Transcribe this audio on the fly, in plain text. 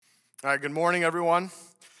All right, good morning, everyone.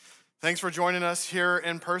 Thanks for joining us here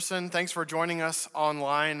in person. Thanks for joining us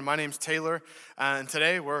online. My name's Taylor, and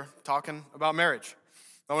today we're talking about marriage.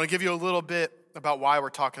 I want to give you a little bit about why we're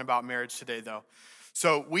talking about marriage today, though.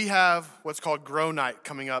 So we have what's called Grow Night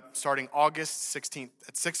coming up starting August 16th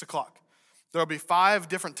at 6 o'clock. There'll be 5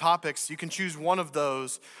 different topics. You can choose one of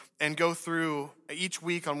those and go through each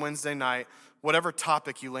week on Wednesday night, whatever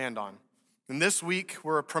topic you land on. And this week,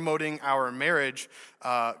 we're promoting our marriage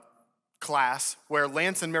class where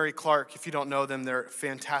Lance and Mary Clark, if you don't know them, they're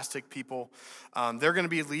fantastic people. They're going to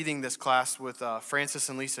be leading this class with Francis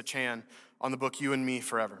and Lisa Chan on the book You and Me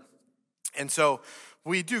Forever. And so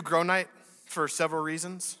we do Grow Night for several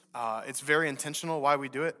reasons. It's very intentional why we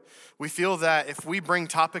do it. We feel that if we bring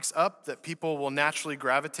topics up, that people will naturally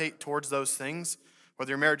gravitate towards those things.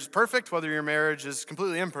 Whether your marriage is perfect, whether your marriage is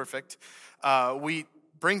completely imperfect, we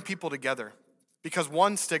bring people together. Because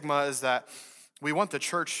one stigma is that we want the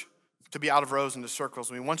church to be out of rows into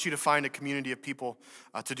circles. We want you to find a community of people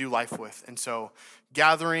to do life with. And so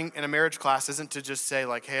gathering in a marriage class isn't to just say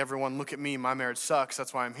like, hey, everyone, look at me. My marriage sucks.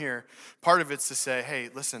 That's why I'm here. Part of it's to say, hey,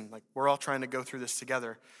 listen, like we're all trying to go through this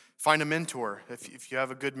together. Find a mentor. If you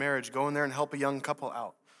have a good marriage, go in there and help a young couple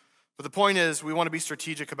out. But the point is we want to be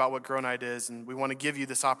strategic about what Grow Night is, and we want to give you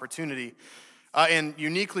this opportunity. And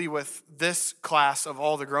uniquely with this class of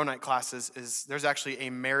all the Grow Night classes is there's actually a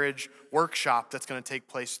marriage workshop that's going to take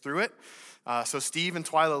place through it. So Steve and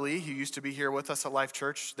Twyla Lee, who used to be here with us at Life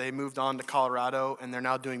Church, they moved on to Colorado, and they're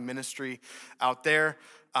now doing ministry out there.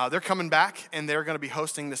 They're coming back, and they're going to be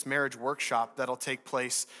hosting this marriage workshop that'll take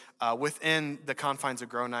place within the confines of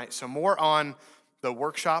Grow Night. So more on the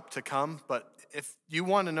workshop to come, but if you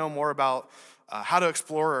want to know more about how to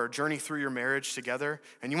explore or journey through your marriage together,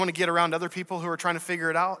 and you want to get around other people who are trying to figure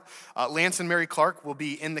it out, Lance and Mary Clark will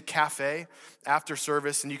be in the cafe after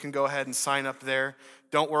service, and you can go ahead and sign up there.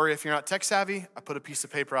 Don't worry if you're not tech savvy. I put a piece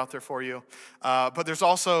of paper out there for you. But there's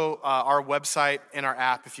also our website and our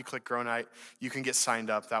app. If you click Grow Night, you can get signed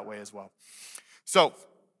up that way as well. So,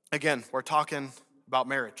 again, we're talking about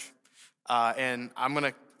marriage. And I'm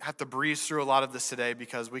going to have to breeze through a lot of this today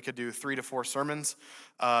because we could do 3 to 4 sermons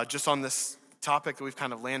just on this topic that we've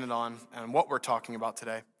kind of landed on and what we're talking about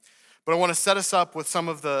today. But I want to set us up with some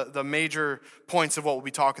of the major points of what we'll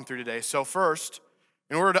be talking through today. So first,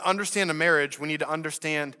 in order to understand a marriage, we need to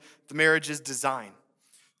understand the marriage's design.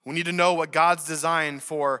 We need to know what God's designed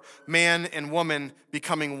for man and woman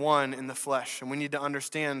becoming one in the flesh. And we need to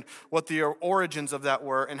understand what the origins of that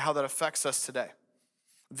were and how that affects us today.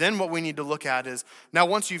 Then what we need to look at is, now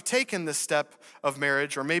once you've taken this step of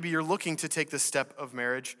marriage, or maybe you're looking to take this step of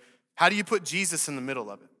marriage, how do you put Jesus in the middle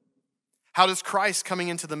of it? How does Christ coming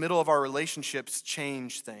into the middle of our relationships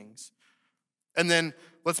change things? And then,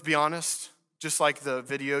 let's be honest, just like the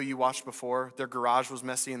video you watched before, their garage was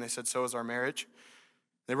messy and they said, so is our marriage.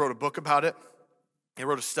 They wrote a book about it. They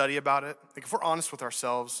wrote a study about it. Like if we're honest with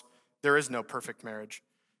ourselves, there is no perfect marriage.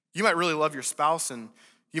 You might really love your spouse and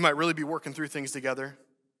you might really be working through things together.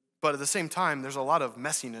 But at the same time, there's a lot of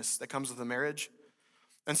messiness that comes with a marriage.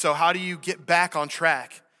 And so how do you get back on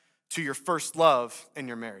track to your first love in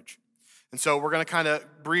your marriage? And so we're going to kind of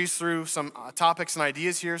breeze through some topics and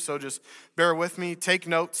ideas here, so just bear with me, take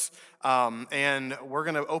notes, and we're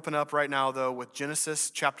going to open up right now, though, with Genesis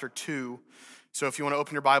chapter 2. So if you want to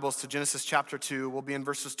open your Bibles to Genesis chapter 2, we'll be in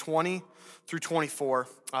verses 20 through 24,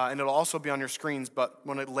 and it'll also be on your screens, but I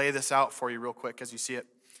want to lay this out for you real quick as you see it.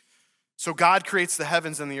 So God creates the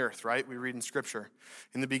heavens and the earth, right? We read in Scripture,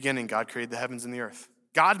 in the beginning, God created the heavens and the earth.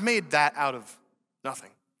 God made that out of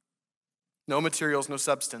nothing. No materials, no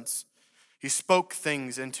substance. He spoke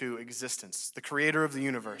things into existence, the creator of the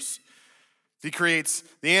universe. He creates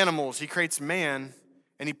the animals, he creates man,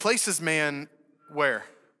 and he places man where?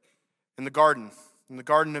 In the Garden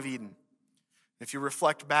of Eden. If you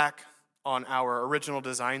reflect back on our original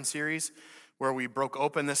design series, where we broke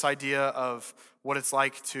open this idea of what it's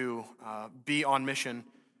like to be on mission,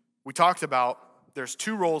 we talked about there's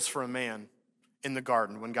 2 roles for a man in the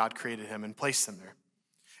garden when God created him and placed him there.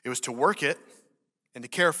 It was to work it and to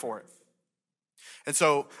care for it. And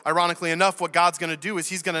so, ironically enough, what God's going to do is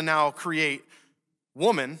he's going to now create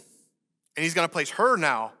woman, and he's going to place her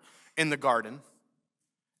now in the garden.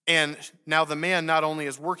 And now the man not only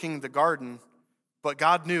is working the garden, but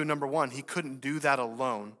God knew, number 1, he couldn't do that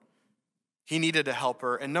alone. He needed a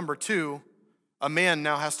helper. And number 2, a man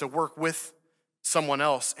now has to work with someone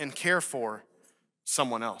else and care for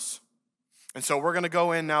someone else. And so we're going to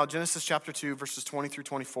go in now, Genesis chapter 2, verses 20 through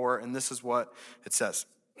 24, and this is what it says.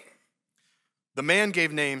 The man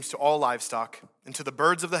gave names to all livestock, and to the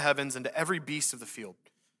birds of the heavens, and to every beast of the field.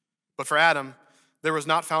 But for Adam, there was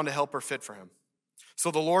not found a helper fit for him. So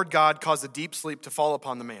the Lord God caused a deep sleep to fall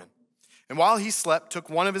upon the man. And while he slept, took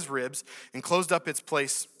one of his ribs and closed up its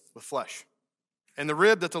place with flesh. And the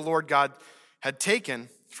rib that the Lord God had taken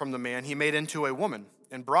from the man, he made into a woman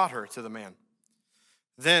and brought her to the man.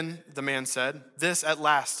 Then the man said, "This at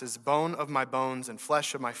last is bone of my bones and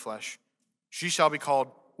flesh of my flesh. She shall be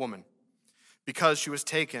called woman, because she was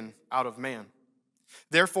taken out of man.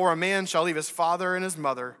 Therefore a man shall leave his father and his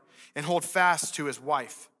mother and hold fast to his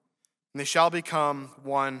wife, and they shall become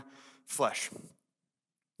one flesh."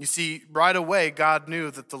 You see, right away, God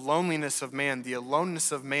knew that the loneliness of man, the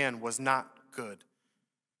aloneness of man was not good.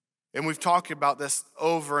 And we've talked about this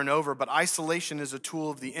over and over, but isolation is a tool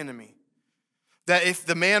of the enemy. That if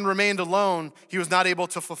the man remained alone, he was not able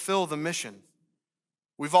to fulfill the mission.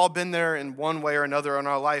 We've all been there in one way or another in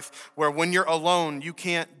our life, where when you're alone, you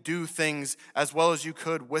can't do things as well as you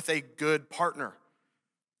could with a good partner.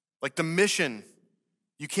 Like the mission,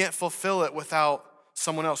 you can't fulfill it without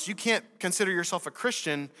someone else. You can't consider yourself a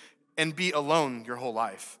Christian and be alone your whole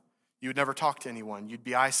life. You would never talk to anyone. You'd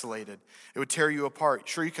be isolated. It would tear you apart.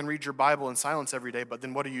 Sure, you can read your Bible in silence every day, but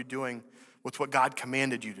then what are you doing with what God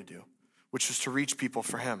commanded you to do, which is to reach people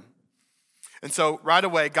for him? And so right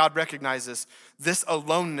away, God recognizes this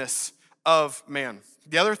aloneness of man.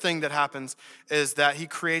 The other thing that happens is that he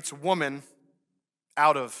creates woman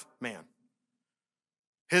out of man.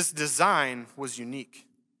 His design was unique.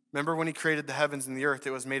 Remember when he created the heavens and the earth,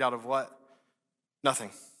 it was made out of what?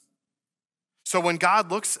 Nothing. So when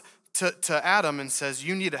God looks to Adam and says,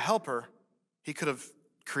 "You need a helper," he could have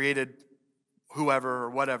created whoever or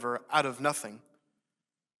whatever out of nothing.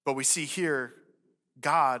 But we see here,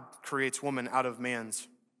 God creates woman out of man's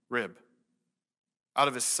rib, out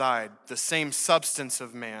of his side, the same substance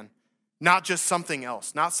of man, not just something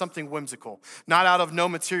else, not something whimsical, not out of no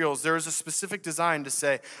materials. There is a specific design to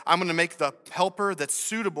say, I'm going to make the helper that's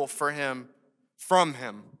suitable for him from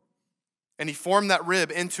him. And he formed that rib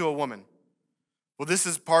into a woman. Well, this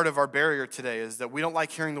is part of our barrier today, is that we don't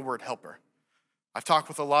like hearing the word helper. I've talked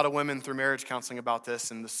with a lot of women through marriage counseling about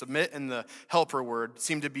this, and the submit and the helper word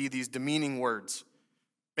seem to be these demeaning words.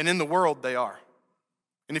 And in the world, they are.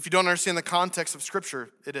 And if you don't understand the context of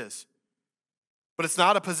Scripture, it is. But it's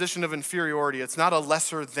not a position of inferiority. It's not a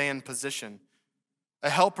lesser than position.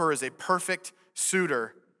 A helper is a perfect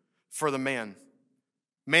suitor for the man.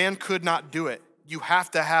 Man could not do it. You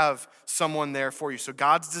have to have someone there for you. So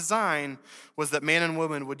God's design was that man and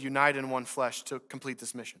woman would unite in one flesh to complete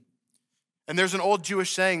this mission. And there's an old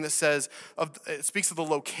Jewish saying that says, it speaks of the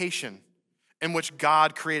location in which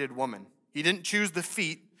God created woman. He didn't choose the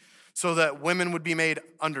feet so that women would be made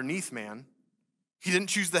underneath man. He didn't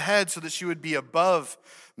choose the head so that she would be above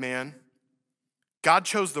man. God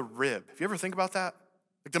chose the rib. Have you ever think about that?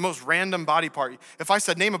 Like the most random body part. If I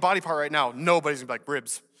said, name a body part right now, nobody's gonna be like,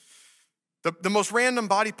 ribs. The most random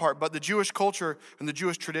body part, but the Jewish culture and the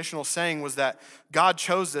Jewish traditional saying was that God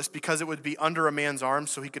chose this because it would be under a man's arm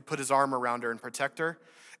so he could put his arm around her and protect her,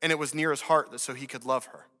 and it was near his heart so he could love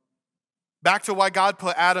her. Back to why God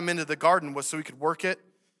put Adam into the garden was so he could work it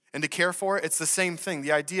and to care for it. It's the same thing.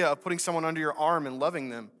 The idea of putting someone under your arm and loving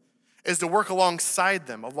them is to work alongside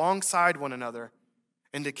them, alongside one another,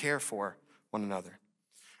 and to care for one another.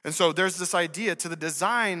 And so there's this idea to the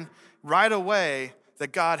design right away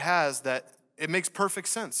that God has that it makes perfect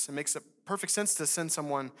sense. It makes perfect sense to send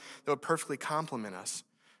someone that would perfectly complement us.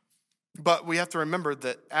 But we have to remember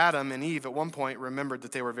that Adam and Eve at one point remembered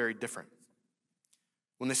that they were very different.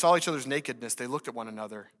 When they saw each other's nakedness, they looked at one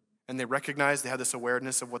another and they recognized they had this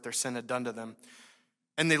awareness of what their sin had done to them.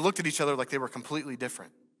 And they looked at each other like they were completely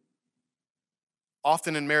different.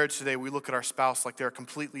 Often in marriage today, we look at our spouse like they're a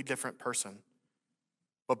completely different person.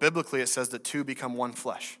 But biblically, it says that two become one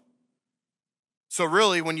flesh. So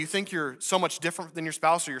really, when you think you're so much different than your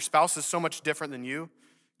spouse or your spouse is so much different than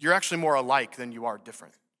you're actually more alike than you are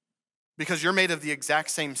different. Because you're made of the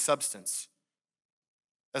exact same substance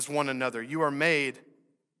as one another. You are made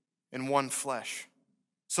in one flesh.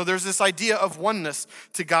 So there's this idea of oneness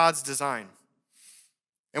to God's design.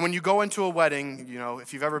 And when you go into a wedding,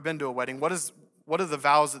 if you've ever been to a wedding, what do the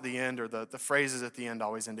vows at the end or the phrases at the end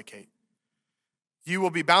always indicate? You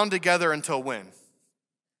will be bound together until when?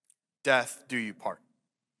 Death do you part.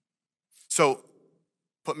 So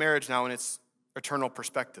put marriage now in its eternal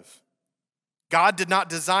perspective. God did not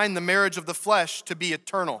design the marriage of the flesh to be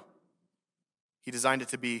eternal. He designed it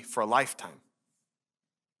to be for a lifetime.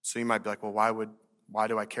 So you might be like, well, why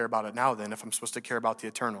do I care about it now then if I'm supposed to care about the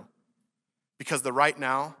eternal? Because the right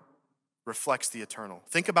now reflects the eternal.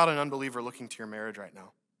 Think about an unbeliever looking to your marriage right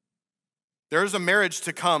now. There is a marriage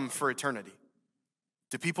to come for eternity.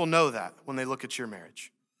 Do people know that when they look at your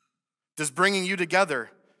marriage? Does bringing you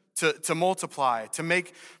together to multiply, to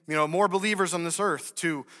make more believers on this earth,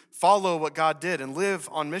 to follow what God did and live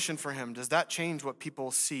on mission for him, does that change what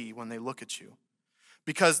people see when they look at you?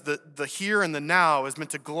 Because the here and the now is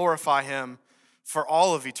meant to glorify him for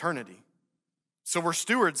all of eternity. So we're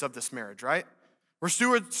stewards of this marriage, right? We're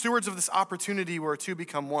stewards of this opportunity where two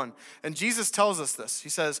become one. And Jesus tells us this. He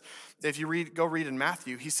says, if you go read in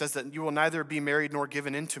Matthew, he says that you will neither be married nor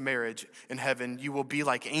given into marriage in heaven. You will be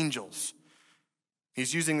like angels.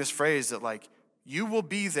 He's using this phrase that you will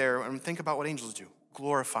be there, and think about what angels do,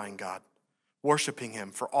 glorifying God, worshiping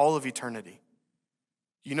him for all of eternity.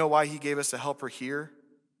 You know why he gave us a helper here?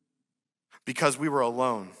 Because we were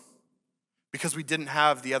alone. Because we didn't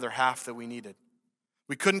have the other half that we needed.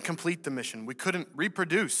 We couldn't complete the mission. We couldn't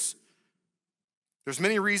reproduce. There's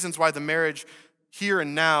many reasons why the marriage here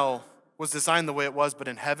and now was designed the way it was, but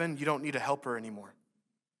in heaven, you don't need a helper anymore.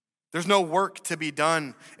 There's no work to be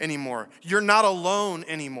done anymore. You're not alone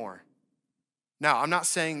anymore. Now, I'm not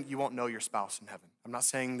saying you won't know your spouse in heaven. I'm not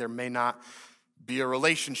saying there may not be a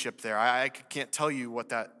relationship there. I can't tell you what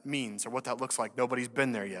that means or what that looks like. Nobody's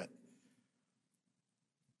been there yet.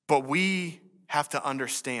 But we have to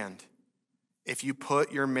understand, if you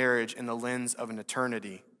put your marriage in the lens of an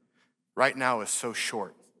eternity, right now is so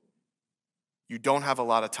short. You don't have a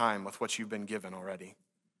lot of time with what you've been given already.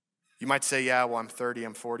 You might say, yeah, well, I'm 30,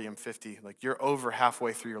 I'm 40, I'm 50. You're over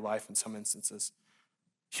halfway through your life in some instances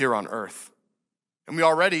here on earth. And we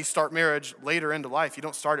already start marriage later into life. You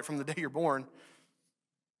don't start it from the day you're born.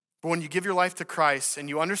 But when you give your life to Christ and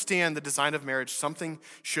you understand the design of marriage, something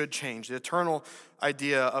should change. The eternal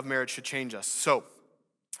idea of marriage should change us. So,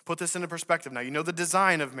 put this into perspective now. You know the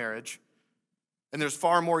design of marriage, and there's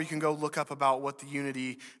far more you can go look up about what the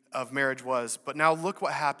unity of marriage was. But now look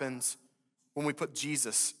what happens when we put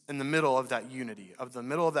Jesus in the middle of that unity, of the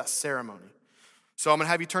middle of that ceremony. So I'm going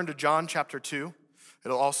to have you turn to John chapter 2.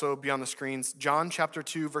 It'll also be on the screens. John chapter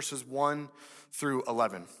 2, verses 1 through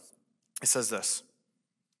 11. It says this.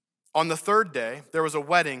 On the third day, there was a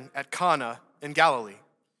wedding at Cana in Galilee,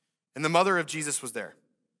 and the mother of Jesus was there.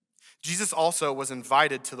 Jesus also was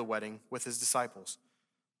invited to the wedding with his disciples.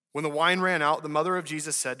 When the wine ran out, the mother of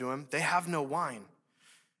Jesus said to him, "They have no wine."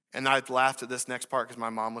 And I laughed at this next part because my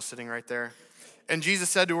mom was sitting right there. And Jesus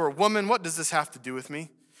said to her, "Woman, what does this have to do with me?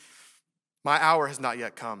 My hour has not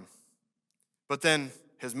yet come." But then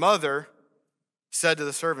his mother said to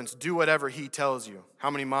the servants, "Do whatever he tells you." How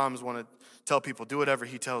many moms want to tell people, do whatever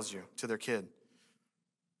he tells you to their kid?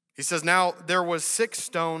 He says, now there was 6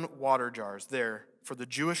 stone water jars there for the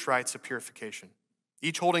Jewish rites of purification,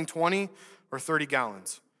 each holding 20 or 30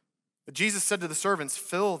 gallons. But Jesus said to the servants,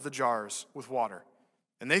 "Fill the jars with water."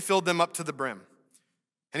 And they filled them up to the brim.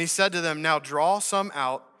 And he said to them, "Now draw some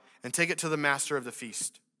out and take it to the master of the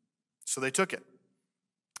feast." So they took it.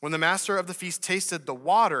 When the master of the feast tasted the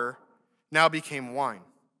water, now became wine,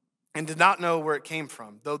 and did not know where it came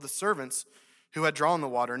from, though the servants who had drawn the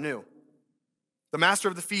water knew. The master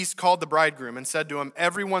of the feast called the bridegroom and said to him,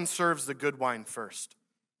 "Everyone serves the good wine first.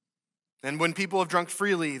 And when people have drunk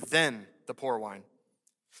freely, then the poor wine.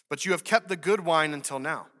 But you have kept the good wine until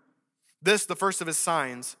now." This, the first of his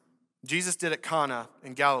signs, Jesus did at Cana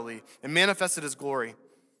in Galilee and manifested his glory,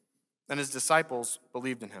 and his disciples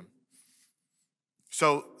believed in him.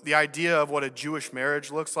 So the idea of what a Jewish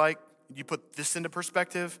marriage looks like, you put this into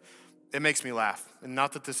perspective, it makes me laugh. And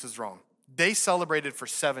not that this is wrong. They celebrated for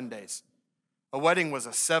 7 days. A wedding was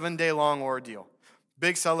a 7-day long ordeal.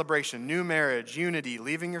 Big celebration, new marriage, unity,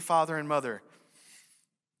 leaving your father and mother.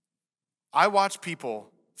 I watch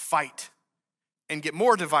people fight and get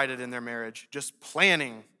more divided in their marriage just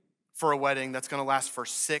planning for a wedding that's going to last for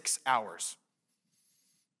 6 hours.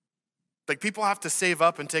 People have to save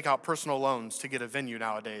up and take out personal loans to get a venue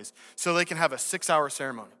nowadays so they can have a 6-hour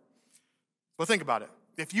ceremony. Well, think about it.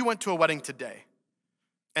 If you went to a wedding today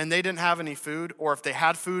and they didn't have any food, or if they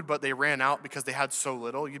had food but they ran out because they had so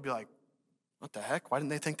little, you'd be like, what the heck? Why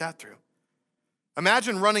didn't they think that through?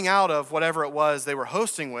 Imagine running out of whatever it was they were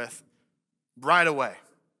hosting with right away.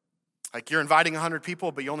 You're inviting 100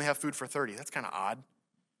 people, but you only have food for 30. That's kind of odd.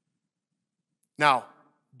 Now,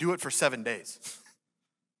 do it for 7 days.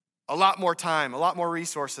 A lot more time, a lot more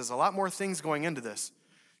resources, a lot more things going into this.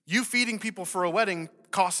 You feeding people for a wedding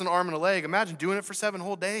costs an arm and a leg. Imagine doing it for 7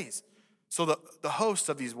 whole days. So the hosts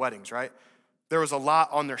of these weddings, right? There was a lot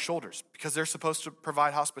on their shoulders because they're supposed to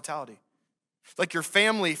provide hospitality. Your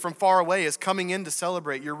family from far away is coming in to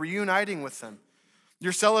celebrate. You're reuniting with them.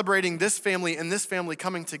 You're celebrating this family and this family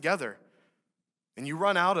coming together. And you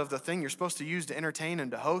run out of the thing you're supposed to use to entertain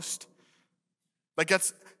and to host.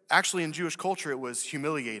 That's actually in Jewish culture, it was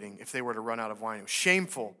humiliating if they were to run out of wine. It was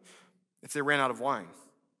shameful if they ran out of wine.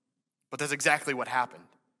 But that's exactly what happened.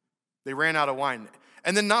 They ran out of wine.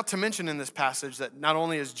 And then not to mention in this passage that not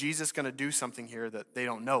only is Jesus going to do something here that they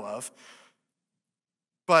don't know of,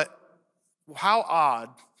 but how odd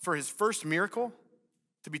for his first miracle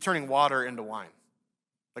to be turning water into wine.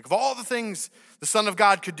 Like of all the things the Son of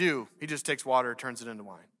God could do, he just takes water and turns it into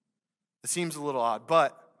wine. It seems a little odd,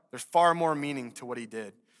 but there's far more meaning to what he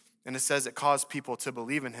did. And it says it caused people to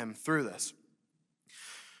believe in him through this.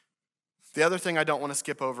 The other thing I don't want to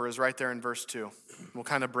skip over is right there in verse 2. We'll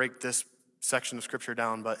kind of break this section of scripture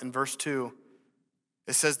down, but in verse 2,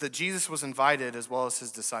 it says that Jesus was invited as well as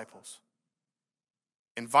his disciples.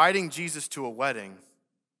 Inviting Jesus to a wedding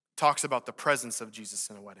talks about the presence of Jesus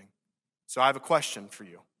in a wedding. So I have a question for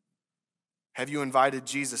you. Have you invited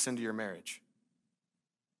Jesus into your marriage?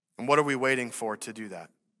 And what are we waiting for to do that?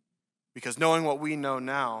 Because knowing what we know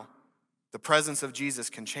now, the presence of Jesus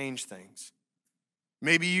can change things.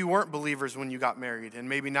 Maybe you weren't believers when you got married, and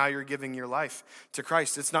maybe now you're giving your life to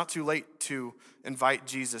Christ. It's not too late to invite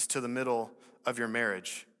Jesus to the middle of your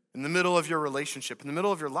marriage, in the middle of your relationship, in the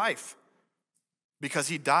middle of your life, because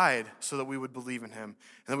he died so that we would believe in him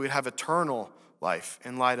and that we would have eternal life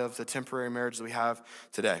in light of the temporary marriage that we have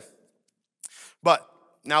today. But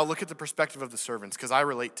now look at the perspective of the servants, because I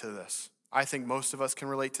relate to this. I think most of us can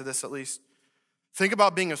relate to this at least. Think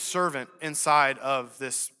about being a servant inside of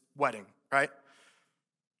this wedding, right?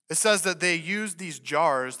 It says that they used these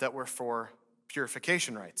jars that were for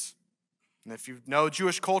purification rites. And if you know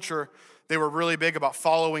Jewish culture, they were really big about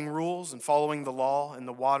following rules and following the law, and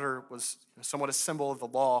the water was somewhat a symbol of the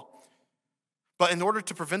law. But in order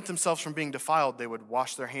to prevent themselves from being defiled, they would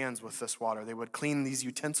wash their hands with this water. They would clean these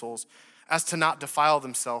utensils as to not defile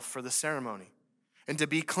themselves for the ceremony and to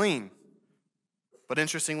be clean. But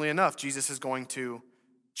interestingly enough, Jesus is going to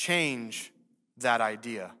change that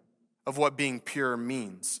idea of what being pure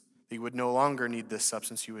means. You would no longer need this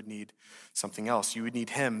substance. You would need something else. You would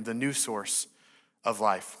need him, the new source of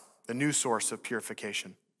life, the new source of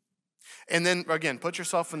purification. And then, again, put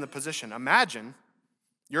yourself in the position. Imagine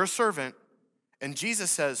you're a servant, and Jesus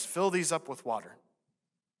says, fill these up with water.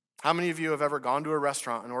 How many of you have ever gone to a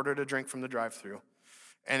restaurant and ordered a drink from the drive-thru,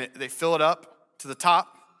 and they fill it up to the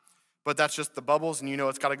top, but that's just the bubbles, and you know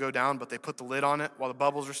it's got to go down, but they put the lid on it while the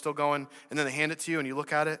bubbles are still going, and then they hand it to you, and you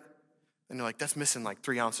look at it, and you're like, that's missing like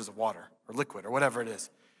 3 ounces of water or liquid or whatever it is.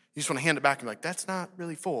 You just want to hand it back and be like, that's not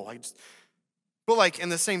really full. But like in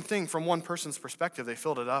the same thing, from one person's perspective, they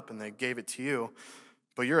filled it up and they gave it to you,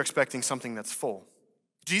 but you're expecting something that's full.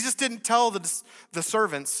 Jesus didn't tell the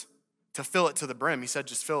servants to fill it to the brim. He said,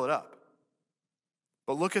 just fill it up.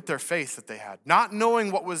 But look at their faith that they had. Not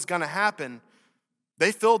knowing what was going to happen,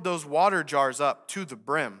 they filled those water jars up to the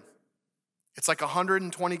brim. It's like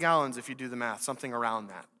 120 gallons if you do the math, something around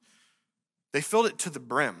that. They filled it to the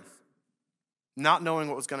brim, not knowing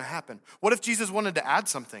what was going to happen. What if Jesus wanted to add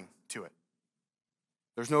something to it?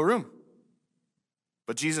 There's no room.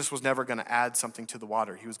 But Jesus was never going to add something to the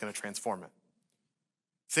water. He was going to transform it.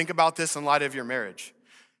 Think about this in light of your marriage.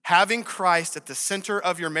 Having Christ at the center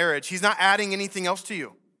of your marriage, he's not adding anything else to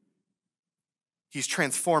you. He's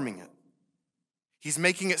transforming it. He's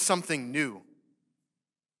making it something new.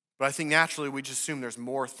 But I think naturally we just assume there's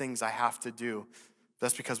more things I have to do.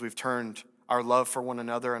 That's because we've turned our love for one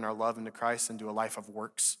another and our love into Christ into a life of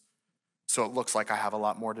works. So it looks like I have a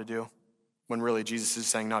lot more to do, when really Jesus is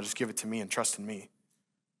saying, no, just give it to me and trust in me.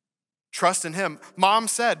 Trust in him.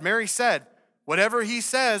 Mary said, whatever he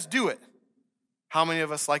says, do it. How many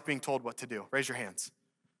of us like being told what to do? Raise your hands.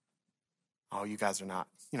 Oh, you guys are not.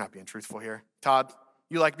 You're not being truthful here. Todd,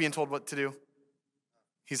 you like being told what to do?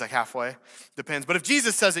 He's like halfway. Depends. But if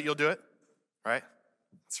Jesus says it, you'll do it, right?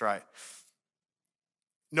 That's right.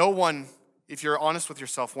 No one, if you're honest with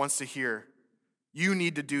yourself, wants to hear, you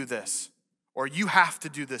need to do this, or you have to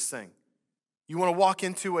do this thing. You want to walk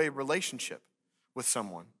into a relationship with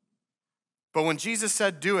someone. But when Jesus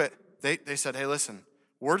said do it, they said, hey, listen,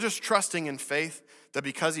 we're just trusting in faith that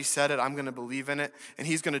because he said it, I'm going to believe in it, and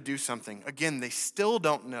he's going to do something. Again, they still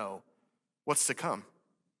don't know what's to come.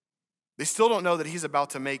 They still don't know that he's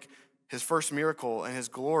about to make his first miracle and his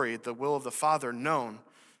glory, the will of the Father, known,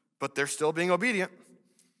 but they're still being obedient.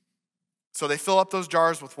 So they fill up those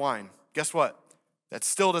jars with wine. Guess what? That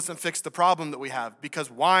still doesn't fix the problem that we have,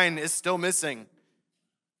 because wine is still missing.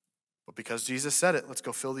 But because Jesus said it, let's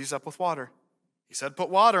go fill these up with water. He said, put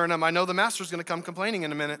water in them. I know the master's going to come complaining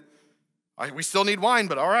in a minute. We still need wine,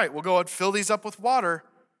 but all right, we'll go and fill these up with water.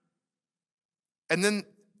 And then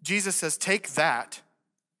Jesus says, take that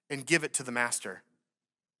and give it to the master.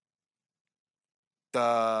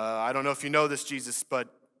 I don't know if you know this, Jesus, but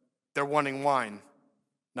they're wanting wine,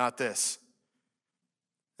 not this.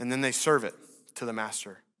 And then they serve it to the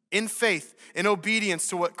master. In faith, in obedience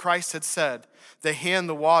to what Christ had said, they hand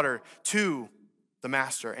the water to the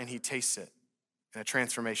master and he tastes it and a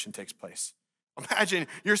transformation takes place. Imagine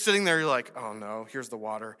you're sitting there, you're like, oh no, here's the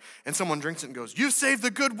water. And someone drinks it and goes, you saved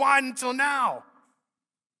the good wine until now.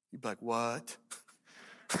 You'd be like, what?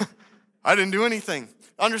 I didn't do anything.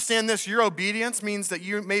 Understand this, your obedience means that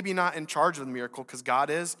you may be not in charge of the miracle because God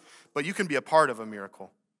is, but you can be a part of a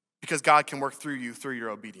miracle because God can work through you through your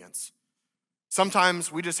obedience.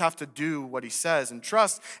 Sometimes we just have to do what he says and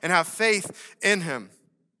trust and have faith in him.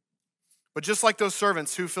 But just like those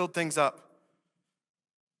servants who filled things up,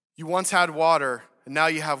 you once had water and now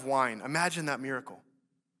you have wine. Imagine that miracle.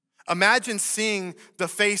 Imagine seeing the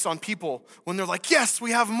face on people when they're like, yes,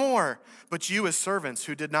 we have more. But you as servants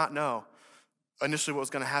who did not know initially what was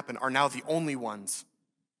going to happen are now the only ones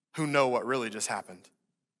who know what really just happened.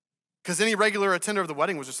 Because any regular attender of the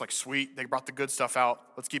wedding was just like, sweet, they brought the good stuff out.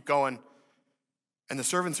 Let's keep going. And the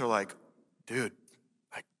servants are like, dude,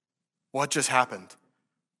 like, what just happened?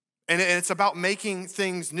 And it's about making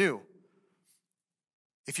things new.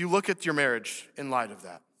 If you look at your marriage in light of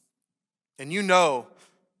that, and you know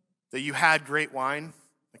that you had great wine,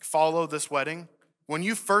 like follow this wedding. When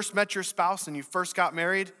you first met your spouse and you first got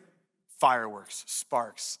married, fireworks,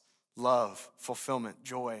 sparks, love, fulfillment,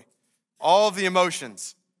 joy, all of the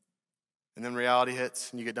emotions. And then reality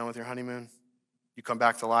hits and you get done with your honeymoon. You come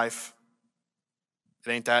back to life. It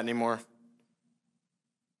ain't that anymore.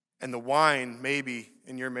 And the wine, maybe,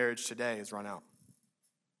 in your marriage today is run out.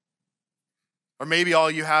 Or maybe all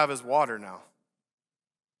you have is water now.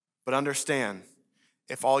 But understand,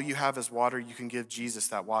 if all you have is water, you can give Jesus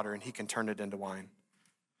that water and he can turn it into wine.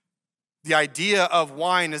 The idea of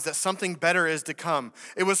wine is that something better is to come.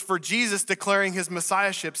 It was for Jesus declaring his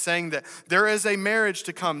messiahship, saying that there is a marriage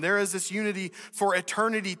to come. There is this unity for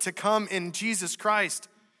eternity to come in Jesus Christ,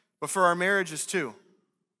 but for our marriages too.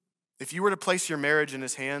 If you were to place your marriage in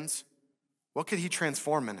his hands, what could he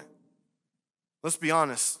transform in it? Let's be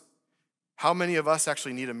honest. How many of us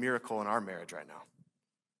actually need a miracle in our marriage right now?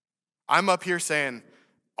 I'm up here saying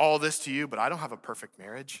all this to you, but I don't have a perfect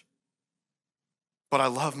marriage. But I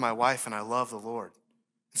love my wife and I love the Lord.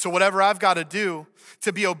 So whatever I've got to do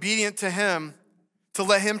to be obedient to him, to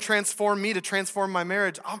let him transform me, to transform my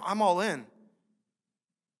marriage, I'm all in.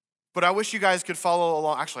 But I wish you guys could follow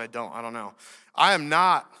along. Actually, I don't know. I am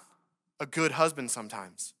not a good husband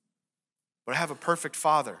sometimes, but I have a perfect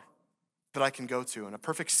father that I can go to and a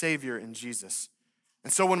perfect savior in Jesus.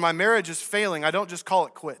 And so when my marriage is failing, I don't just call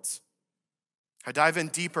it quits. I dive in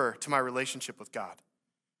deeper to my relationship with God.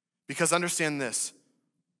 Because understand this,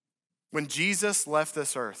 when Jesus left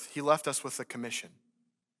this earth, he left us with a commission.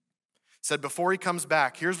 He said before he comes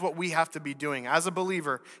back, here's what we have to be doing as a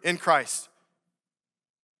believer in Christ.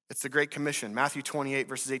 It's the Great Commission, Matthew 28,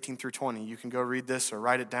 verses 18 through 20. You can go read this or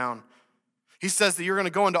write it down. He says that you're going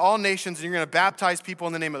to go into all nations and you're going to baptize people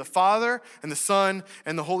in the name of the Father and the Son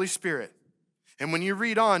and the Holy Spirit. And when you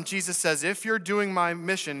read on, Jesus says, if you're doing my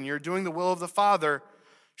mission, you're doing the will of the Father,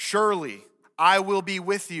 surely I will be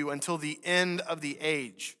with you until the end of the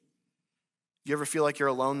age. You ever feel like you're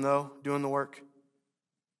alone, though, doing the work?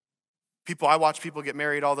 I watch people get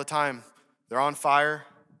married all the time. They're on fire,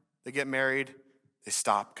 they get married, they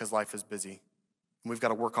stop because life is busy. And we've got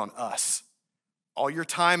to work on us. All your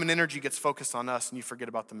time and energy gets focused on us and you forget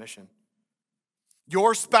about the mission.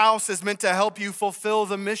 Your spouse is meant to help you fulfill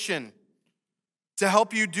the mission, to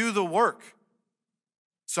help you do the work.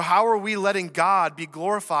 So how are we letting God be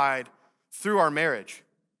glorified through our marriage?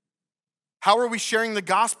 How are we sharing the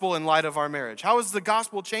gospel in light of our marriage? How is the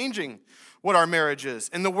gospel changing what our marriage is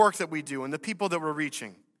and the work that we do and the people that we're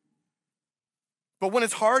reaching? But when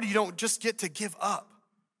it's hard, you don't just get to give up.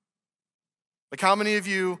 Like how many of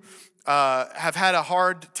you have had a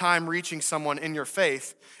hard time reaching someone in your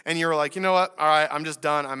faith and you're like, you know what, all right, I'm just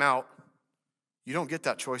done, I'm out. You don't get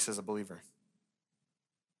that choice as a believer.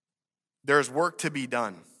 There's work to be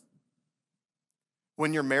done.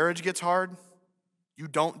 When your marriage gets hard, you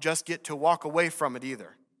don't just get to walk away from it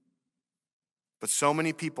either. But so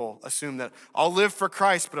many people assume that I'll live for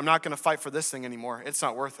Christ, but I'm not going to fight for this thing anymore. It's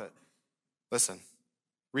not worth it. Listen,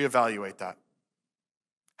 reevaluate that.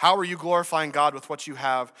 How are you glorifying God with what you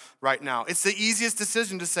have right now? It's the easiest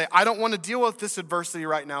decision to say, I don't want to deal with this adversity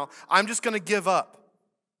right now. I'm just going to give up.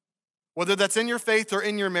 Whether that's in your faith or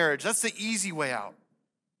in your marriage, that's the easy way out.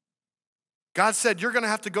 God said you're going to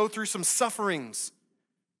have to go through some sufferings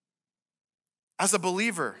as a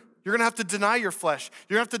believer. You're going to have to deny your flesh.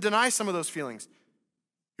 You're going to have to deny some of those feelings.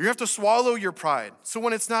 You're going to have to swallow your pride. So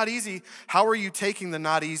when it's not easy, how are you taking the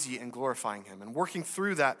not easy and glorifying him and working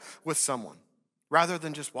through that with someone rather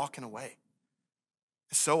than just walking away?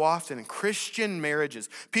 So often in Christian marriages,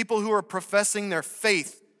 people who are professing their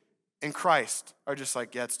faith in Christ are just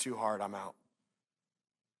like, yeah, it's too hard, I'm out.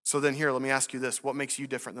 So then here, let me ask you this. What makes you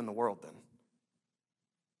different than the world then?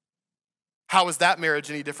 How is that marriage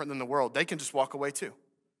any different than the world? They can just walk away too.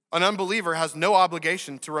 An unbeliever has no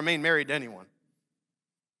obligation to remain married to anyone.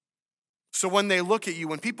 So when they look at you,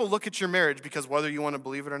 when people look at your marriage, because whether you want to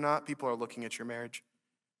believe it or not, people are looking at your marriage.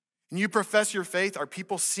 And you profess your faith, are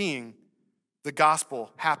people seeing the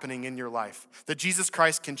gospel happening in your life? That Jesus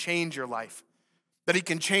Christ can change your life. That he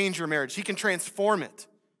can change your marriage. He can transform it.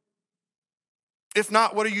 If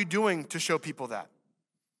not, what are you doing to show people that?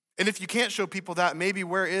 And if you can't show people that, maybe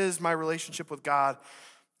where is my relationship with God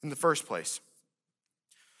in the first place?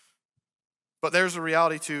 But there's a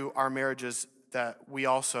reality to our marriages that we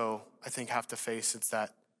also, I think, have to face. It's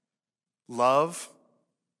that love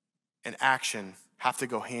and action have to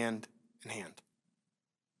go hand in hand.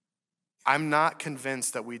 I'm not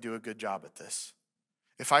convinced that we do a good job at this.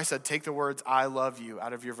 If I said, take the words, I love you,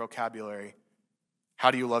 out of your vocabulary,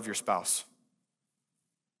 how do you love your spouse?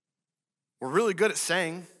 We're really good at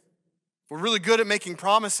saying. We're really good at making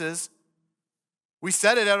promises. We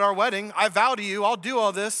said it at our wedding. I vow to you, I'll do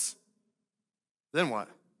all this. Then what?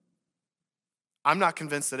 I'm not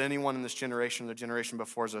convinced that anyone in this generation, the generation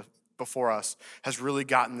before us, has really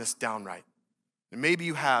gotten this down right. And maybe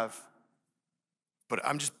you have, but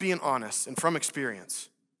I'm just being honest and from experience.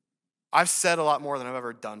 I've said a lot more than I've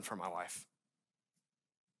ever done for my wife.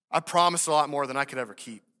 I promised a lot more than I could ever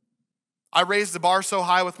keep. I raised the bar so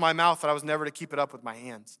high with my mouth that I was never to keep it up with my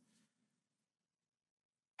hands.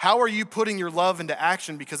 How are you putting your love into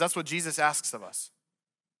action? Because that's what Jesus asks of us.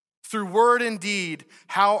 Through word and deed,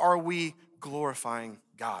 how are we glorifying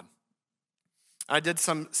God? I did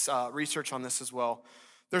some research on this as well.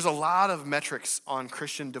 There's a lot of metrics on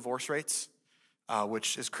Christian divorce rates,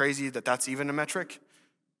 which is crazy that that's even a metric.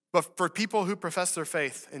 But for people who profess their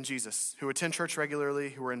faith in Jesus, who attend church regularly,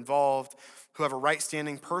 who are involved, who have a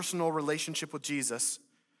right-standing personal relationship with Jesus,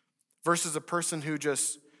 versus a person who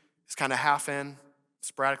just is kind of half in,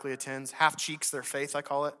 sporadically attends, half cheeks their faith, I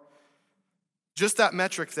call it. Just that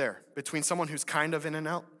metric there between someone who's kind of in and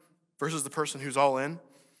out versus the person who's all in.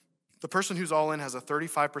 The person who's all in has a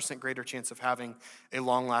 35% greater chance of having a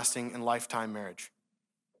long-lasting and lifetime marriage.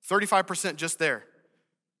 35% just there.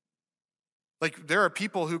 Like, there are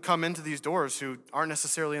people who come into these doors who aren't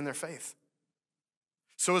necessarily in their faith.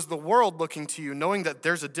 So is the world looking to you, knowing that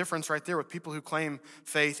there's a difference right there with people who claim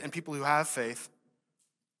faith and people who have faith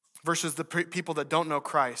versus the people that don't know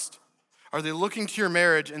Christ? Are they looking to your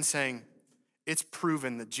marriage and saying, it's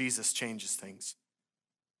proven that Jesus changes things?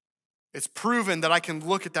 It's proven that I can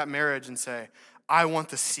look at that marriage and say, I want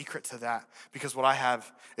the secret to that because what I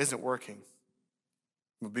have isn't working.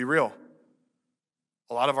 We'll be real.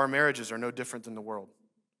 A lot of our marriages are no different than the world.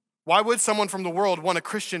 Why would someone from the world want a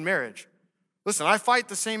Christian marriage? Listen, I fight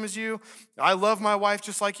the same as you. I love my wife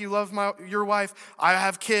just like you love your wife. I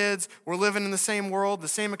have kids. We're living in the same world, the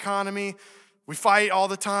same economy. We fight all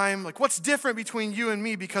the time. Like, what's different between you and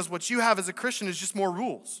me? Because what you have as a Christian is just more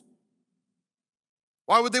rules.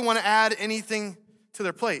 Why would they want to add anything to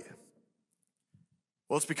their plate?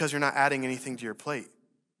 Well, it's because you're not adding anything to your plate.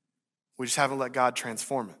 We just haven't let God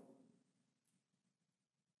transform it.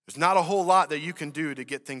 There's not a whole lot that you can do to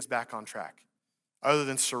get things back on track other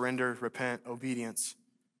than surrender, repent, obedience.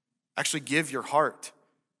 Actually give your heart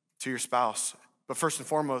to your spouse. But first and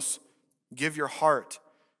foremost, give your heart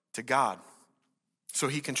to God so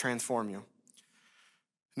he can transform you.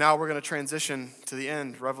 Now we're going to transition to the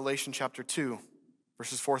end, Revelation chapter 2,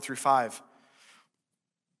 verses 4 through 5.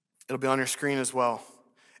 It'll be on your screen as well.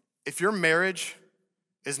 If your marriage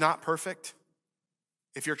is not perfect,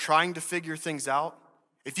 if you're trying to figure things out,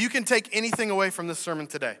 if you can take anything away from this sermon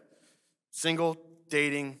today, single,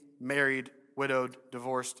 dating, married, widowed,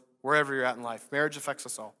 divorced, wherever you're at in life, marriage affects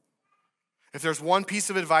us all. If there's one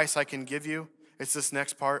piece of advice I can give you, it's this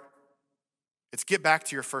next part. It's get back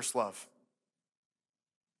to your first love.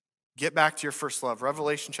 Get back to your first love.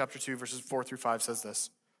 Revelation chapter 2, verses 4 through 5 says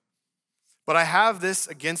this. But I have this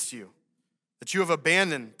against you, that you have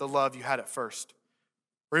abandoned the love you had at first.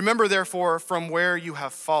 Remember, therefore, from where you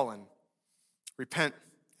have fallen. Repent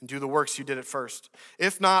and do the works you did at first.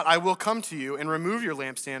 If not, I will come to you and remove your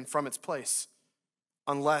lampstand from its place,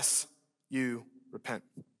 unless you repent.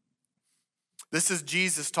 This is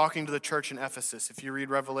Jesus talking to the church in Ephesus. If you read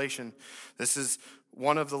Revelation, this is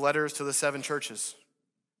one of the letters to the 7 churches.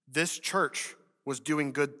 This church was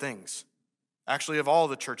doing good things. Actually, of all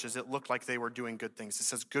the churches, it looked like they were doing good things. It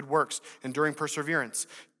says good works, enduring perseverance,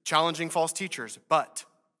 challenging false teachers, but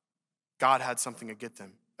God had something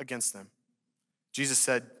against them. Jesus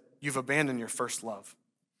said, you've abandoned your first love.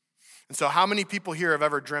 And so how many people here have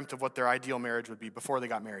ever dreamt of what their ideal marriage would be before they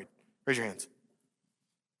got married? Raise your hands.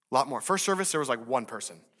 A lot more. First service, there was like one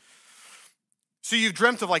person. So you've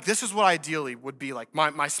dreamt of like, this is what ideally would be like.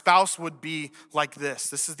 My spouse would be like this.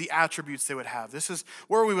 This is the attributes they would have. This is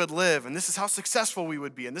where we would live, and this is how successful we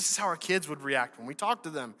would be, and this is how our kids would react when we talk to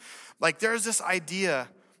them. Like there's this idea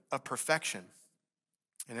of perfection.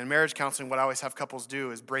 And in marriage counseling, what I always have couples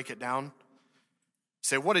do is break it down.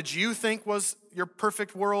 Say, what did you think was your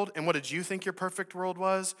perfect world, and what did you think your perfect world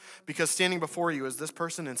was? Because standing before you is this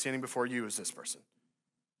person, and standing before you is this person.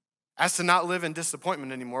 As to not live in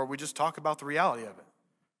disappointment anymore, we just talk about the reality of it.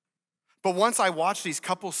 But once I watch these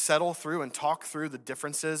couples settle through and talk through the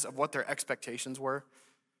differences of what their expectations were,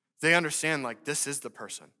 they understand like this is the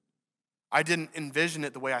person. I didn't envision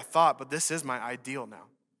it the way I thought, but this is my ideal now.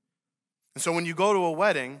 And so when you go to a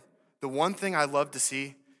wedding, the one thing I love to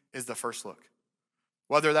see is the first look.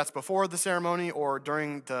 Whether that's before the ceremony or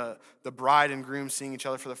during the bride and groom seeing each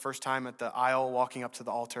other for the first time at the aisle, walking up to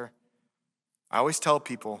the altar, I always tell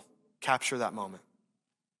people, capture that moment.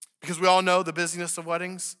 Because we all know the busyness of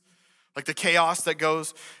weddings, like the chaos that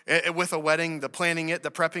goes with a wedding, the planning it,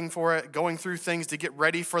 the prepping for it, going through things to get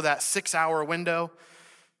ready for that 6-hour window.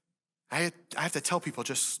 I have to tell people,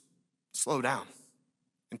 just slow down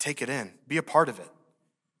and take it in. Be a part of it.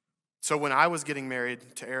 So when I was getting married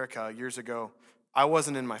to Erica years ago, I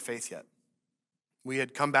wasn't in my faith yet. We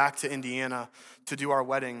had come back to Indiana to do our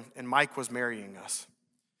wedding, and Mike was marrying us.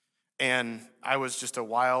 And I was just a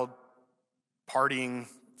wild, partying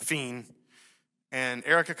fiend. And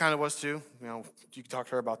Erica kind of was too. You know, you can talk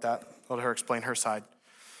to her about that. Let her explain her side.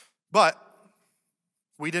 But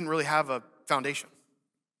we didn't really have a foundation.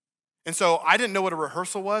 And so I didn't know what a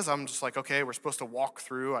rehearsal was. I'm just like, okay, we're supposed to walk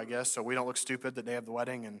through, I guess, so we don't look stupid the day of the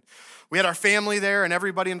wedding. And we had our family there and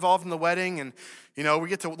everybody involved in the wedding. And, you know, we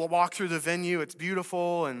get to walk through the venue. It's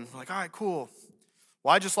beautiful. And we're like, all right, cool.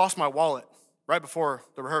 Well, I just lost my wallet right before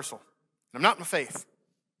the rehearsal. And I'm not in the faith,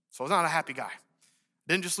 so I was not a happy guy.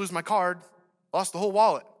 Didn't just lose my card, lost the whole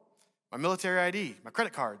wallet, my military ID, my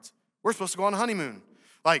credit cards. We're supposed to go on a honeymoon,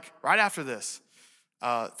 like right after this.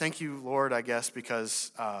 Thank you, Lord, I guess,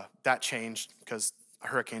 because that changed because a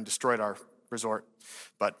hurricane destroyed our resort.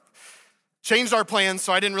 But changed our plans,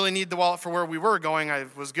 so I didn't really need the wallet for where we were going. I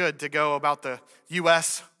was good to go about the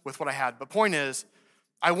U.S. with what I had. But point is,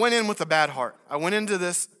 I went in with a bad heart. I went into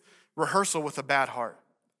this rehearsal with a bad heart.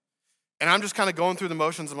 And I'm just kind of going through the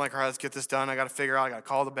motions. I'm like, all right, let's get this done. I got to figure out, I got to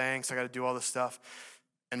call the banks. I got to do all this stuff.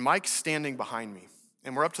 And Mike's standing behind me.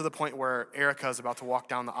 And we're up to the point where Erica is about to walk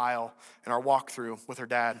down the aisle in our walkthrough with her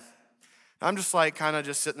dad. And I'm just like, kind of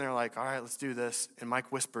just sitting there like, all right, let's do this. And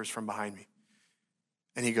Mike whispers from behind me.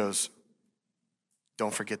 And he goes,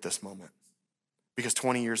 don't forget this moment. Because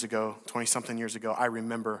 20-something years ago, I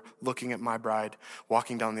remember looking at my bride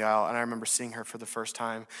walking down the aisle, and I remember seeing her for the first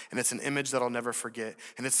time. And it's an image that I'll never forget.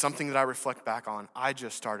 And it's something that I reflect back on. I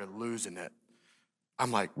just started losing it.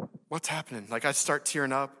 I'm like, what's happening? Like, I start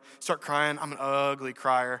tearing up, start crying. I'm an ugly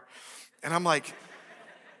crier. And I'm like,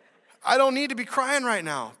 I don't need to be crying right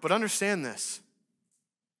now, but understand this.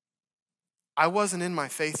 I wasn't in my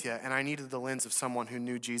faith yet, and I needed the lens of someone who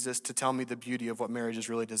knew Jesus to tell me the beauty of what marriage is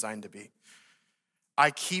really designed to be. I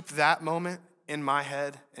keep that moment in my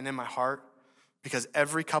head and in my heart because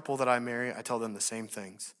every couple that I marry, I tell them the same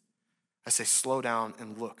things. I say, slow down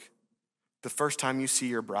and look. The first time you see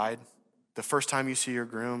your bride, the first time you see your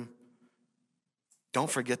groom, don't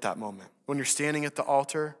forget that moment. When you're standing at the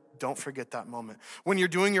altar, don't forget that moment. When you're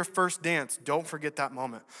doing your first dance, don't forget that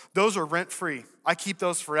moment. Those are rent-free. I keep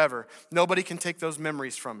those forever. Nobody can take those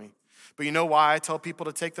memories from me. But you know why I tell people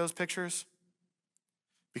to take those pictures?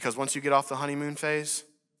 Because once you get off the honeymoon phase,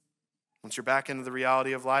 once you're back into the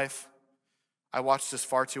reality of life, I watch this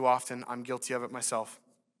far too often. I'm guilty of it myself.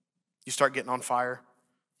 You start getting on fire.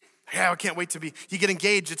 Yeah, I can't wait you get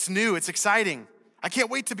engaged. It's new. It's exciting. I can't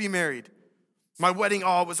wait to be married. My wedding, it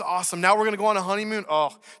was awesome. Now we're going to go on a honeymoon.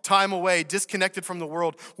 Time away, disconnected from the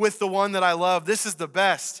world with the one that I love. This is the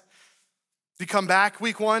best. You come back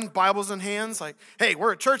week 1, Bibles in hands, like, hey,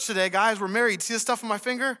 we're at church today, guys. We're married. See the stuff on my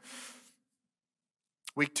finger?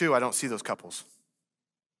 Week 2, I don't see those couples.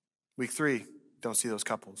 Week 3, don't see those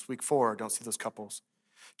couples. Week 4, don't see those couples.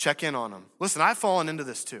 Check in on them. Listen, I've fallen into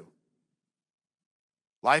this too.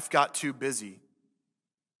 Life got too busy.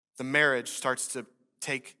 The marriage starts to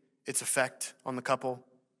take its effect on the couple.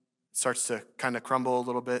 It starts to kind of crumble a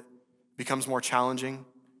little bit, becomes more challenging.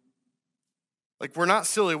 Like, we're not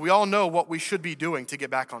silly. We all know what we should be doing to get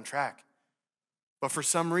back on track. But for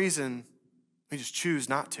some reason, we just choose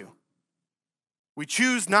not to. We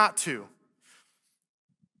choose not to.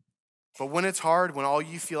 But when it's hard, when all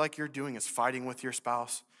you feel like you're doing is fighting with your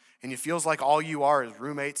spouse, and it feels like all you are is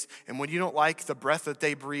roommates, and when you don't like the breath that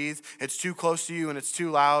they breathe, it's too close to you and it's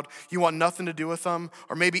too loud, you want nothing to do with them,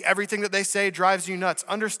 or maybe everything that they say drives you nuts,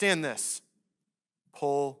 understand this.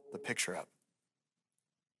 Pull the picture up.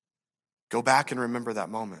 Go back and remember that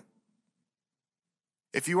moment.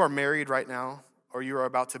 If you are married right now, or you are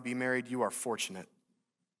about to be married, you are fortunate.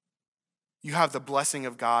 You have the blessing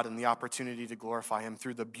of God and the opportunity to glorify him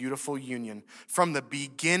through the beautiful union from the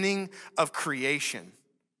beginning of creation.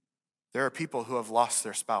 There are people who have lost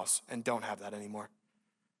their spouse and don't have that anymore.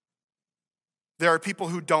 There are people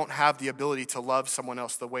who don't have the ability to love someone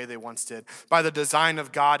else the way they once did by the design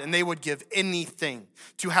of God, and they would give anything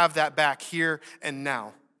to have that back here and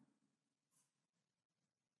now.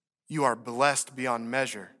 You are blessed beyond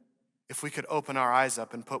measure if we could open our eyes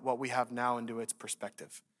up and put what we have now into its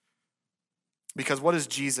perspective. Because what does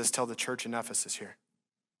Jesus tell the church in Ephesus here?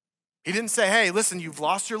 He didn't say, hey, listen, you've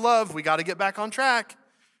lost your love. We got to get back on track.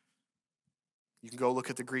 You can go look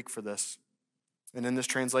at the Greek for this. And in this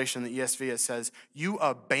translation, the ESV, it says, you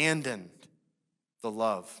abandoned the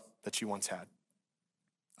love that you once had.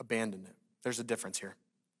 Abandoned it. There's a difference here.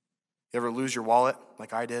 You ever lose your wallet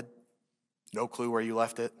like I did? No clue where you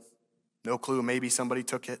left it. No clue, maybe somebody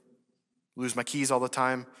took it. Lose my keys all the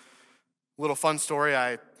time. Little fun story,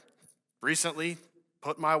 I recently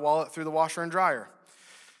put my wallet through the washer and dryer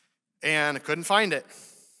and I couldn't find it.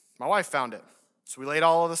 My wife found it. So we laid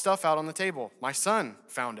all of the stuff out on the table. My son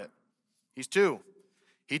found it. He's 2.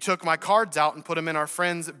 He took my cards out and put them in our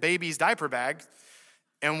friend's baby's diaper bag,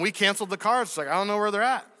 and we canceled the cards. It's like, I don't know where they're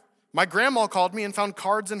at. My grandma called me and found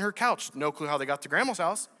cards in her couch. No clue how they got to grandma's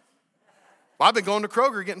house. Well, I've been going to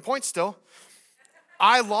Kroger getting points still.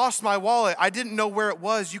 I lost my wallet. I didn't know where it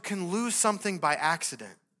was. You can lose something by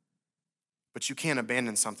accident, but you can't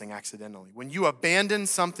abandon something accidentally. When you abandon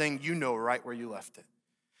something, you know right where you left it.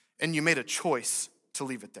 And you made a choice to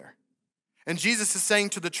leave it there. And Jesus is saying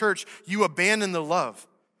to the church, you abandon the love.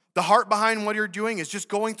 The heart behind what you're doing is just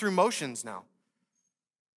going through motions now.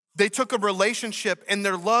 They took a relationship and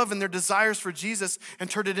their love and their desires for Jesus and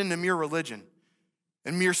turned it into mere religion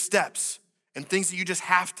and mere steps and things that you just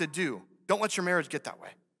have to do. Don't let your marriage get that way.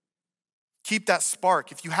 Keep that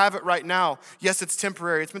spark. If you have it right now, yes, it's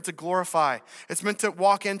temporary. It's meant to glorify. It's meant to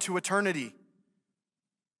walk into eternity.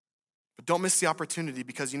 But don't miss the opportunity,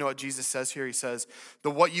 because you know what Jesus says here? He says,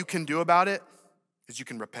 what you can do about it is you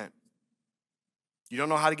can repent. You don't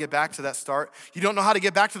know how to get back to that start. You don't know how to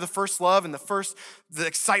get back to the first love and the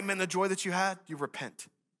excitement and the joy that you had. You repent.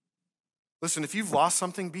 Listen, if you've lost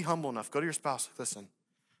something, be humble enough. Go to your spouse. Listen,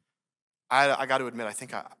 I got to admit, I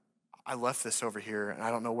think I left this over here and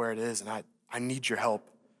I don't know where it is, and I need your help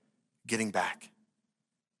getting back.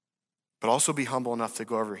 But also be humble enough to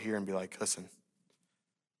go over here and be like, listen,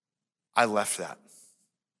 I left that,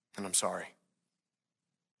 and I'm sorry.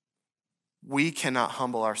 We cannot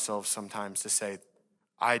humble ourselves sometimes to say,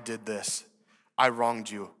 I did this, I wronged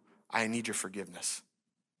you, I need your forgiveness.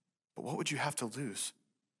 But what would you have to lose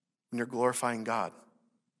when you're glorifying God?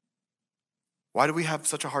 Why do we have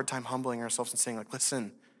such a hard time humbling ourselves and saying, like,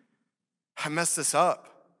 listen, I messed this up?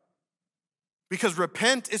 Because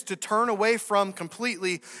repent is to turn away from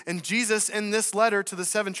completely. And Jesus in this letter to the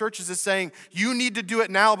 7 churches is saying, you need to do it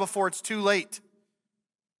now before it's too late.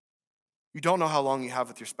 You don't know how long you have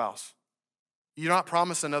with your spouse. You're not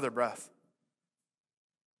promised another breath.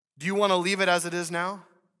 Do you want to leave it as it is now?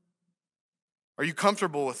 Are you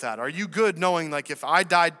comfortable with that? Are you good knowing, like, if I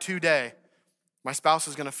died today, my spouse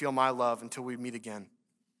is going to feel my love until we meet again?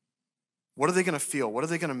 What are they going to feel? What are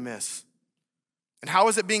they going to miss? And how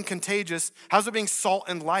is it being contagious? How is it being salt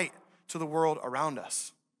and light to the world around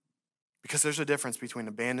us? Because there's a difference between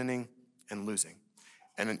abandoning and losing.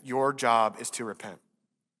 And your job is to repent.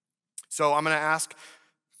 So I'm going to ask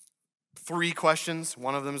 3 questions.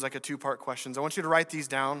 One of them is like a 2-part question. I want you to write these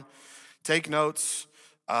down. Take notes.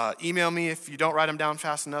 Email me if you don't write them down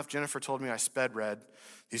fast enough. Jennifer told me I sped read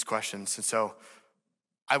these questions. And so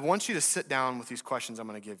I want you to sit down with these questions I'm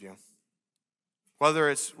going to give you.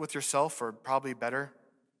 Whether it's with yourself or probably better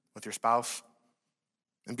with your spouse,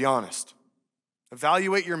 and be honest.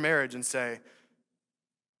 Evaluate your marriage and say,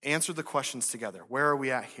 answer the questions together. Where are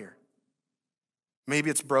we at here?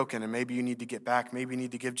 Maybe it's broken and maybe you need to get back. Maybe you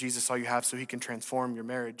need to give Jesus all you have so he can transform your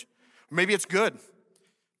marriage. Or maybe it's good,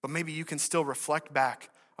 but maybe you can still reflect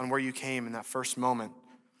back on where you came in that first moment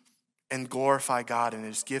and glorify God and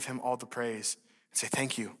just give him all the praise and say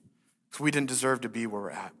thank you, because we didn't deserve to be where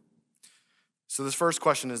we're at. So this first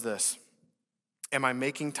question is this: am I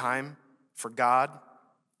making time for God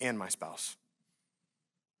and my spouse?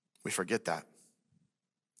 We forget that.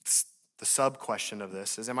 The sub question of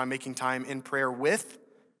this is, am I making time in prayer with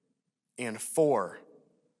and for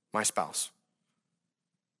my spouse.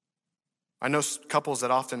 I know couples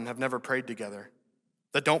that often have never prayed together,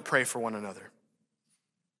 that don't pray for one another.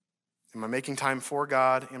 Am I making time for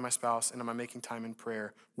God and my spouse, and am I making time in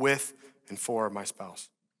prayer with and for my spouse?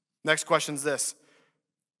 Next question is this.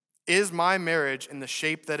 Is my marriage in the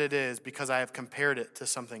shape that it is because I have compared it to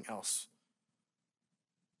something else?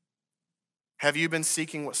 Have you been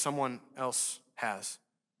seeking what someone else has,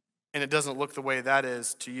 and it doesn't look the way that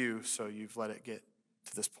is to you, so you've let it get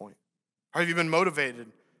to this point? Or have you been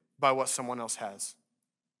motivated by what someone else has,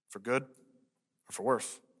 for good or for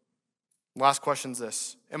worse? Last question is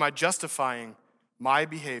this. Am I justifying my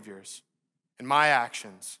behaviors and my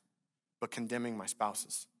actions, but condemning my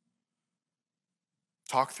spouse's?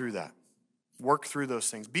 Talk through that. Work through those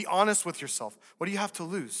things. Be honest with yourself. What do you have to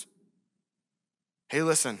lose? Hey,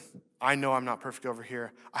 listen, I know I'm not perfect over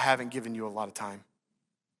here. I haven't given you a lot of time.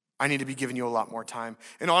 I need to be giving you a lot more time.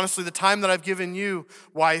 And honestly, the time that I've given you,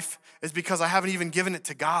 wife, is because I haven't even given it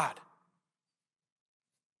to God.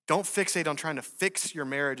 Don't fixate on trying to fix your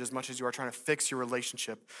marriage as much as you are trying to fix your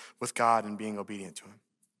relationship with God and being obedient to him.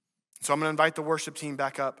 So I'm going to invite the worship team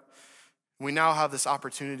back up. We now have this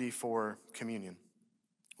opportunity for communion,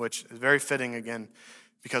 which is very fitting again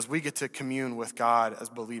because we get to commune with God as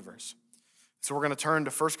believers. So we're going to turn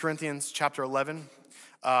to 1 Corinthians chapter 11,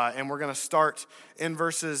 and we're going to start in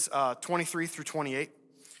verses 23 through 28,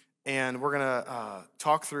 and we're going to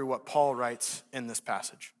talk through what Paul writes in this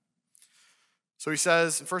passage. So he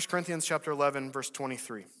says in 1 Corinthians chapter 11, verse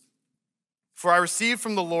 23, "For I received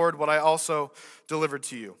from the Lord what I also delivered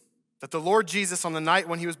to you, that the Lord Jesus on the night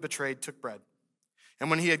when he was betrayed took bread, and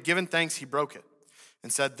when he had given thanks, he broke it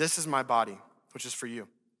and said, 'This is my body, which is for you.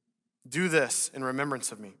 Do this in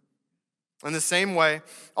remembrance of me.' In the same way,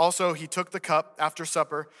 also he took the cup after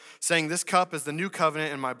supper, saying, 'This cup is the new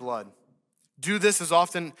covenant in my blood. Do this as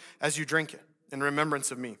often as you drink it in remembrance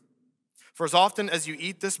of me. For as often as you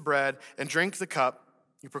eat this bread and drink the cup,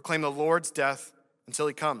 you proclaim the Lord's death until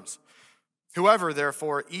he comes. Whoever,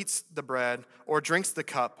 therefore, eats the bread or drinks the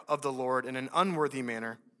cup of the Lord in an unworthy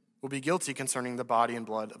manner will be guilty concerning the body and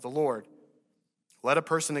blood of the Lord. Let a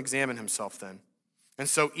person examine himself then, and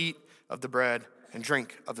so eat of the bread and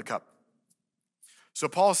drink of the cup.'" So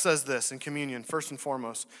Paul says this in communion, first and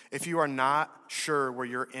foremost, if you are not sure where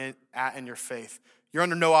you're at in your faith, you're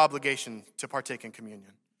under no obligation to partake in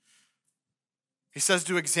communion. He says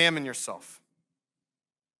to examine yourself.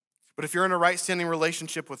 But if you're in a right-standing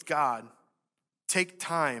relationship with God, take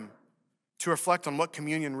time to reflect on what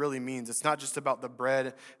communion really means. It's not just about the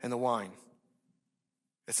bread and the wine.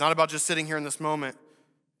 It's not about just sitting here in this moment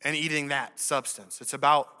and eating that substance. It's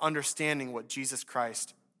about understanding what Jesus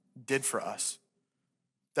Christ did for us.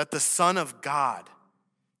 That the Son of God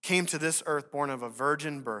came to this earth born of a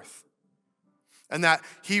virgin birth. And that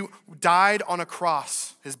he died on a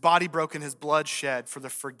cross, his body broken, his blood shed for the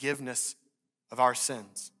forgiveness of our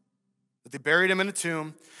sins. That they buried him in a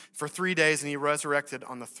tomb for 3 days and he resurrected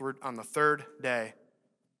on the third day.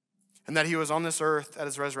 And that he was on this earth at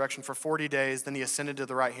his resurrection for 40 days, then he ascended to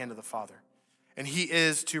the right hand of the Father. And he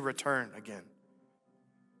is to return again.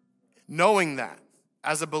 Knowing that,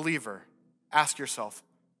 as a believer, ask yourself,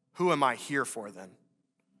 who am I here for then?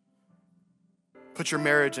 Put your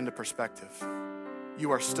marriage into perspective.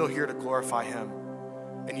 You are still here to glorify him,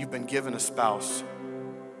 and you've been given a spouse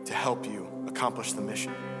to help you accomplish the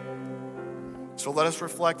mission. So let us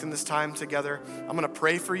reflect in this time together. I'm going to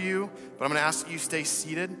pray for you, but I'm going to ask that you stay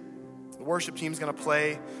seated. The worship team is going to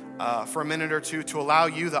play for a minute or two to allow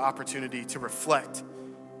you the opportunity to reflect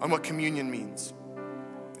on what communion means.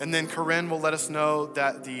 And then Corinne will let us know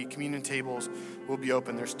that the communion tables will be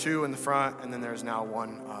open. There's 2 in the front, and then there's now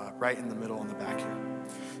 1 right in the middle in the back here.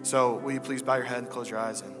 So will you please bow your head and close your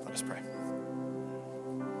eyes and let us pray.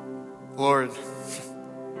 Lord,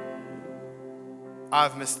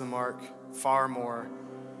 I've missed the mark far more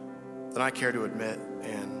than I care to admit,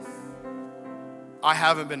 and I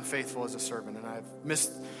haven't been faithful as a servant, and I've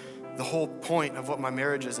missed the whole point of what my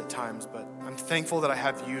marriage is at times, but I'm thankful that I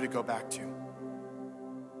have you to go back to.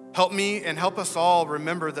 Help me and help us all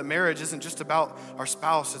remember that marriage isn't just about our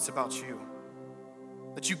spouse, it's about you.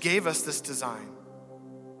 That you gave us this design.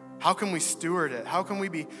 How can we steward it? How can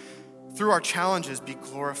we through our challenges, be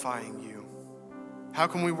glorifying you? How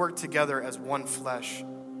can we work together as one flesh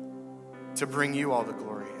to bring you all the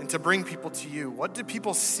glory and to bring people to you? What do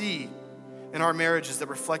people see in our marriages that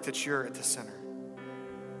reflect that you're at the center?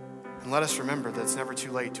 And let us remember that it's never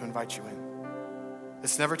too late to invite you in.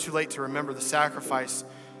 It's never too late to remember the sacrifice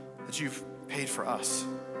that you've paid for us,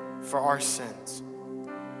 for our sins.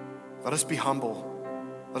 Let us be humble.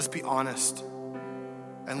 Let us be honest.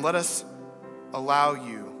 And let us allow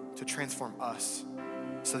you to transform us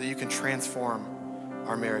so that you can transform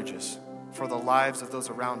our marriages for the lives of those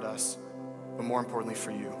around us, but more importantly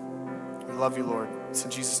for you. We love you, Lord. It's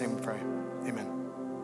in Jesus' name we pray. Amen.